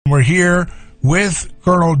We're here with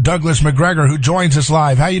Colonel Douglas Macgregor, who joins us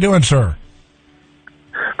live. How you doing, sir?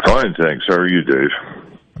 Fine, thanks. How are you, Dave?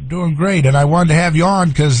 I'm doing great, and I wanted to have you on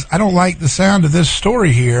because I don't like the sound of this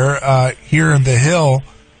story here. Here in the Hill,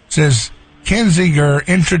 it says Kinzinger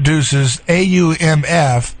introduces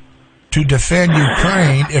AUMF to defend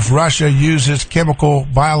Ukraine if Russia uses chemical,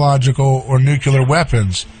 biological, or nuclear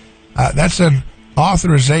weapons. That's an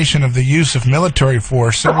authorization of the use of military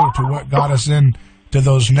force, similar to what got us into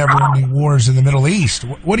those never-ending wars in the Middle East.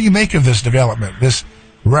 What do you make of this development, this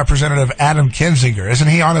Representative Adam Kinzinger? Isn't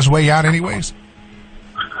he on his way out anyways?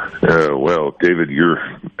 Well, David, you're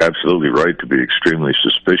absolutely right to be extremely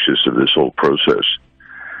suspicious of this whole process.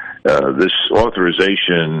 This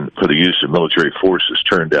authorization for the use of military forces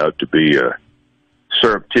turned out to be a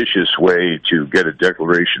surreptitious way to get a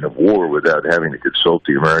declaration of war without having to consult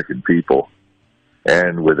the American people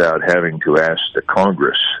and without having to ask the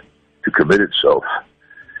Congress to commit itself.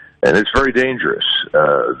 And it's very dangerous.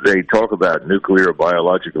 They talk about nuclear,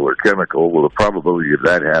 biological, or chemical. Well, the probability of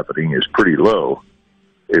that happening is pretty low,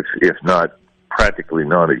 if not practically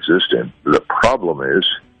non-existent. The problem is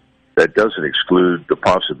that doesn't exclude the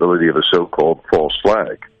possibility of a so-called false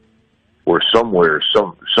flag, where somewhere,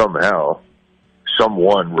 somehow,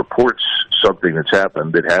 someone reports something that's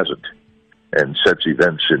happened that hasn't and sets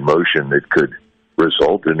events in motion that could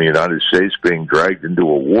result in the United States being dragged into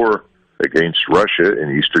a war against Russia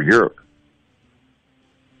in Eastern Europe.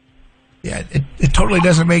 Yeah, it totally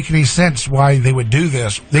doesn't make any sense why they would do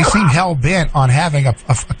this. They seem hell-bent on having a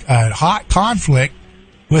hot conflict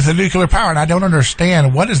with a nuclear power, and I don't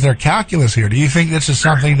understand. What is their calculus here? Do you think this is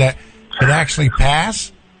something that could actually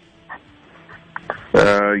pass?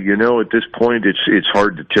 At this point, it's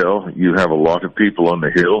hard to tell. You have a lot of people on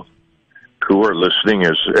the Hill who are listening,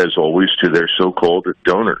 as always, to their so-called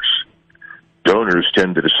donors. Donors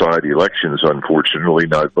tend to decide elections, unfortunately,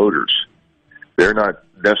 not voters. They're not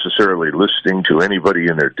necessarily listening to anybody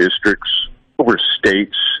in their districts or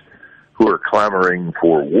states who are clamoring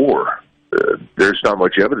for war. There's not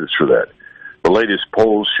much evidence for that. The latest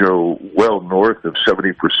polls show well north of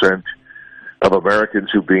 70% of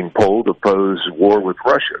Americans who are being polled oppose war with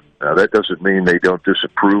Russia. Now, that doesn't mean they don't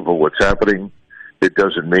disapprove of what's happening. It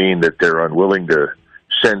doesn't mean that they're unwilling to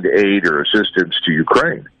send aid or assistance to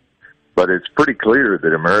Ukraine. But it's pretty clear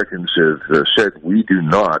that Americans have said we do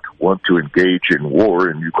not want to engage in war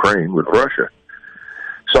in Ukraine with Russia.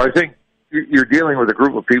 So I think you're dealing with a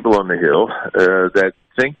group of people on the Hill that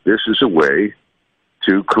think this is a way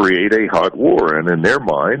to create a hot war. And in their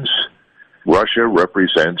minds, Russia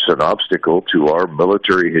represents an obstacle to our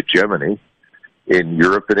military hegemony in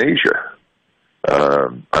Europe and Asia.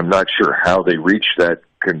 I'm not sure how they reached that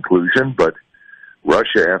conclusion, but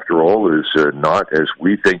Russia, after all, is not, as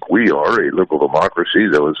we think we are, a liberal democracy,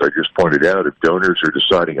 though, as I just pointed out, if donors are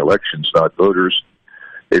deciding elections, not voters,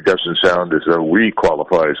 it doesn't sound as though we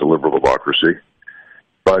qualify as a liberal democracy.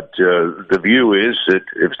 But the view is that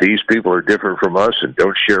if these people are different from us and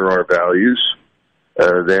don't share our values,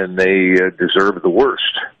 then they deserve the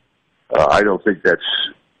worst. I don't think that's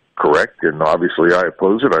correct, and obviously I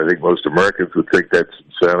oppose it. I think most Americans would think that's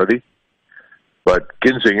insanity. But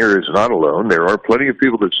Kinzinger is not alone. There are plenty of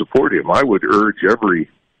people that support him. I would urge everyone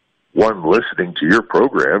listening to your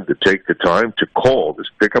program to take the time to call. Just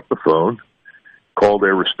pick up the phone, call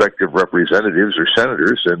their respective representatives or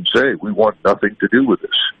senators and say, we want nothing to do with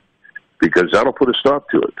this, because that'll put a stop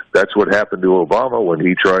to it. That's what happened to Obama when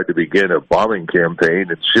he tried to begin a bombing campaign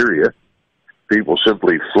in Syria. People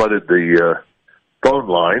simply flooded the phone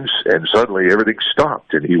lines, and suddenly everything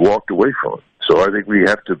stopped, and he walked away from it. So I think we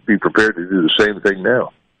have to be prepared to do the same thing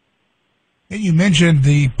now. And you mentioned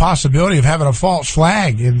the possibility of having a false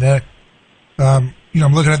flag in the, I'm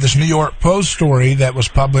looking at this New York Post story that was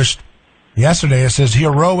published yesterday. It says,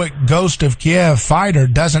 heroic Ghost of Kiev fighter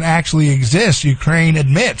doesn't actually exist, Ukraine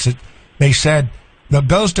admits it. They said, the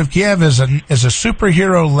Ghost of Kiev is a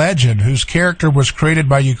superhero legend whose character was created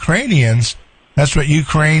by Ukrainians. That's what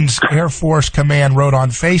Ukraine's Air Force Command wrote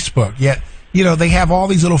on Facebook. Yet, they have all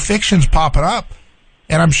these little fictions popping up,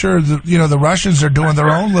 and I'm sure the Russians are doing their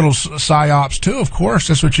own little psyops too. Of course,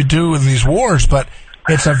 that's what you do in these wars. But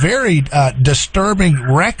it's a very disturbing,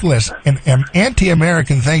 reckless, and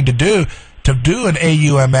anti-American thing to do an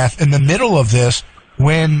AUMF in the middle of this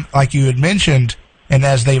when, like you had mentioned, and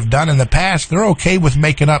as they've done in the past, they're okay with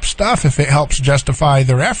making up stuff if it helps justify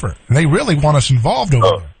their effort. And they really want us involved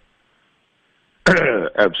over there.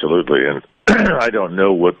 Absolutely, and I don't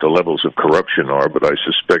know what the levels of corruption are, but I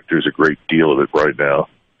suspect there's a great deal of it right now.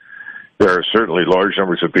 There are certainly large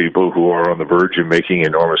numbers of people who are on the verge of making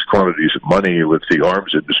enormous quantities of money with the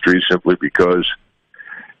arms industry simply because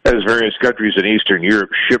As various countries in Eastern Europe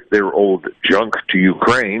ship their old junk to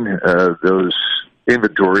Ukraine, those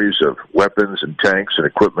inventories of weapons and tanks and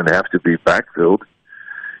equipment have to be backfilled,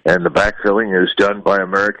 and the backfilling is done by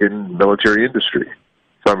American military industry.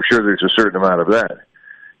 So I'm sure there's a certain amount of that.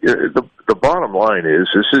 The bottom line is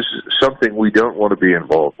this is something we don't want to be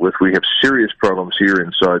involved with. We have serious problems here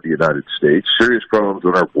inside the United States, serious problems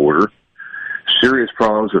on our border, serious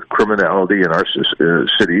problems with criminality in our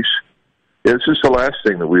cities. This is the last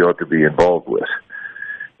thing that we ought to be involved with.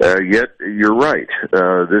 Yet, you're right.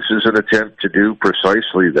 This is an attempt to do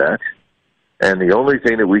precisely that. And the only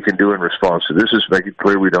thing that we can do in response to this is make it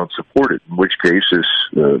clear we don't support it, in which case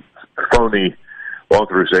this phony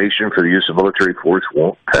authorization for the use of military force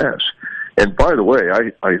won't pass. And by the way,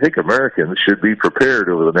 I think Americans should be prepared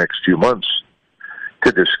over the next few months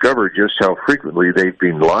to discover just how frequently they've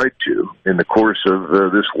been lied to in the course of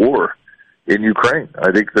this war in Ukraine.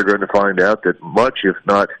 I think they're going to find out that much, if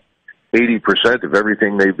not 80% of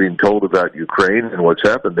everything they've been told about Ukraine and what's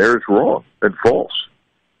happened there is wrong and false.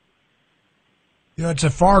 You know, it's a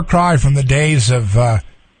far cry from the days of,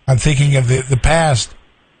 I'm thinking of the past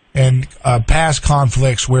and past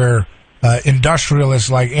conflicts where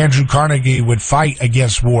industrialists like Andrew Carnegie would fight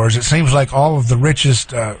against wars. It seems like all of the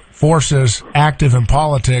richest forces active in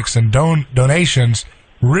politics and donations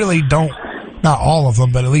really don't, not all of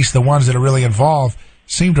them, but at least the ones that are really involved,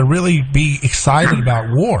 seem to really be excited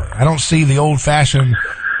about war. I don't see the old-fashioned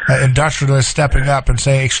industrialists stepping up and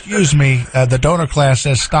saying, excuse me, the donor class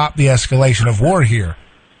says stop the escalation of war here.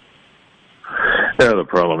 Yeah, the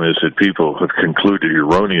problem is that people have concluded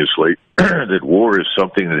erroneously that war is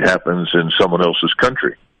something that happens in someone else's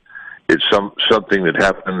country. It's something that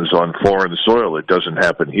happens on foreign soil. It doesn't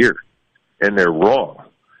happen here. And they're wrong.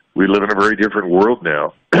 We live in a very different world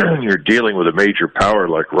now. You're dealing with a major power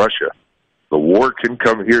like Russia. The war can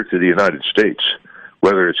come here to the United States,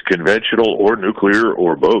 whether it's conventional or nuclear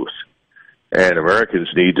or both. And Americans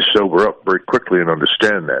need to sober up very quickly and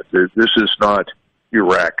understand that. This is not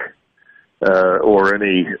Iraq or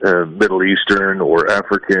any Middle Eastern or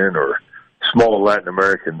African or small Latin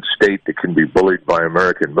American state that can be bullied by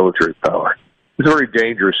American military power. It's a very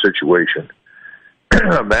dangerous situation.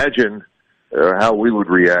 Imagine how we would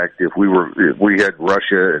react if we had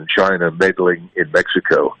Russia and China meddling in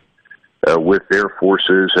Mexico with their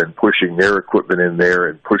forces and pushing their equipment in there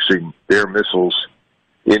and pushing their missiles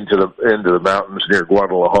into the mountains near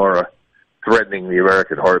Guadalajara, threatening the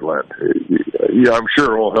American heartland. I'm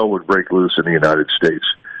sure all hell would break loose in the United States.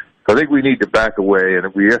 I think we need to back away,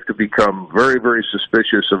 and we have to become very, very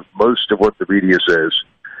suspicious of most of what the media says,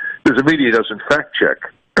 because the media doesn't fact check.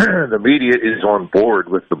 The media is on board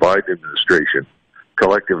with the Biden administration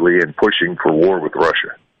collectively in pushing for war with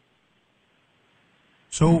Russia.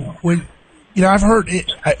 So when I've heard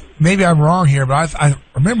it, maybe I'm wrong here, but I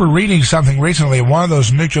remember reading something recently. One of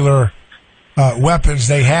those nuclear weapons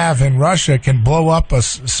they have in Russia can blow up a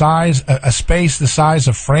space the size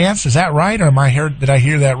of France. Is that right, or did I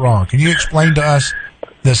hear that wrong? Can you explain to us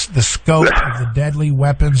the scope of the deadly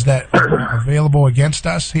weapons that are available against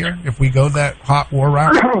us here if we go that hot war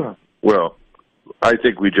route? Well, I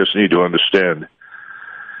think we just need to understand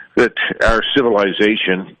that our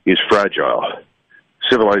civilization is fragile.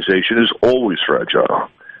 Civilization is always fragile.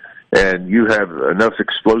 And you have enough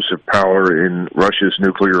explosive power in Russia's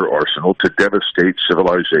nuclear arsenal to devastate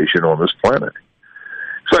civilization on this planet.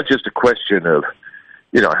 It's not just a question of,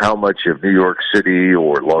 how much of New York City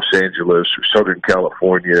or Los Angeles or Southern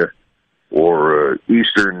California or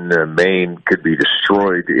Eastern Maine could be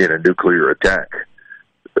destroyed in a nuclear attack.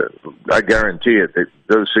 I guarantee it that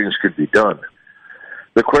those things could be done.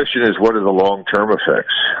 The question is, what are the long-term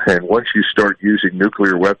effects? And once you start using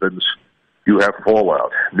nuclear weapons, you have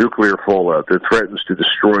fallout, nuclear fallout that threatens to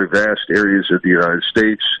destroy vast areas of the United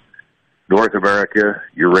States, North America,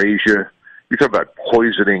 Eurasia. You talk about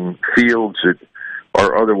poisoning fields that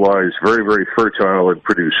are otherwise very, very fertile and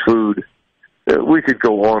produce food. We could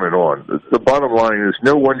go on and on. The bottom line is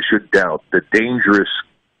no one should doubt the dangerous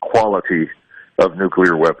quality of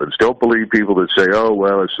nuclear weapons. Don't believe people that say, oh,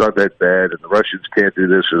 well, it's not that bad and the Russians can't do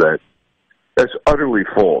this or that. That's utterly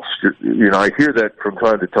false. I hear that from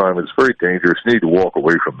time to time. It's very dangerous. You need to walk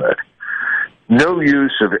away from that. No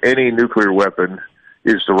use of any nuclear weapon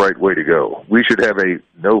is the right way to go. We should have a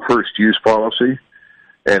no first use policy,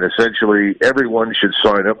 and essentially everyone should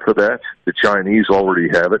sign up for that. The Chinese already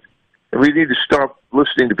have it. And we need to stop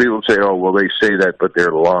listening to people say, oh, well, they say that, but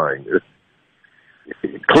they're lying.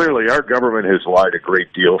 Clearly, our government has lied a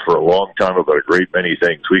great deal for a long time about a great many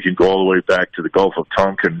things. We can go all the way back to the Gulf of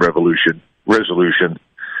Tonkin resolution,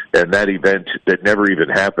 and that event that never even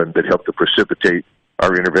happened that helped to precipitate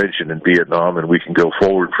our intervention in Vietnam, and we can go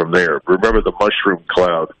forward from there. Remember the mushroom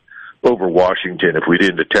cloud over Washington if we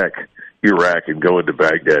didn't attack Iraq and go into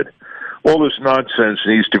Baghdad. All this nonsense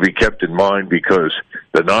needs to be kept in mind because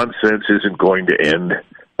the nonsense isn't going to end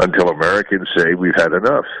until Americans say we've had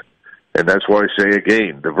enough. And that's why I say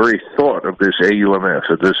again, the very thought of this AUMF,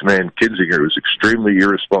 of this man Kinzinger, was extremely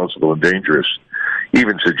irresponsible and dangerous.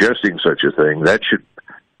 Even suggesting such a thing, that should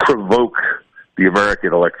provoke the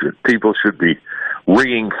American electorate. People should be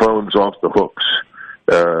ringing phones off the hooks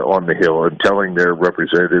on the Hill and telling their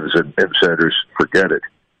representatives and senators, forget it.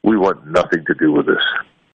 We want nothing to do with this.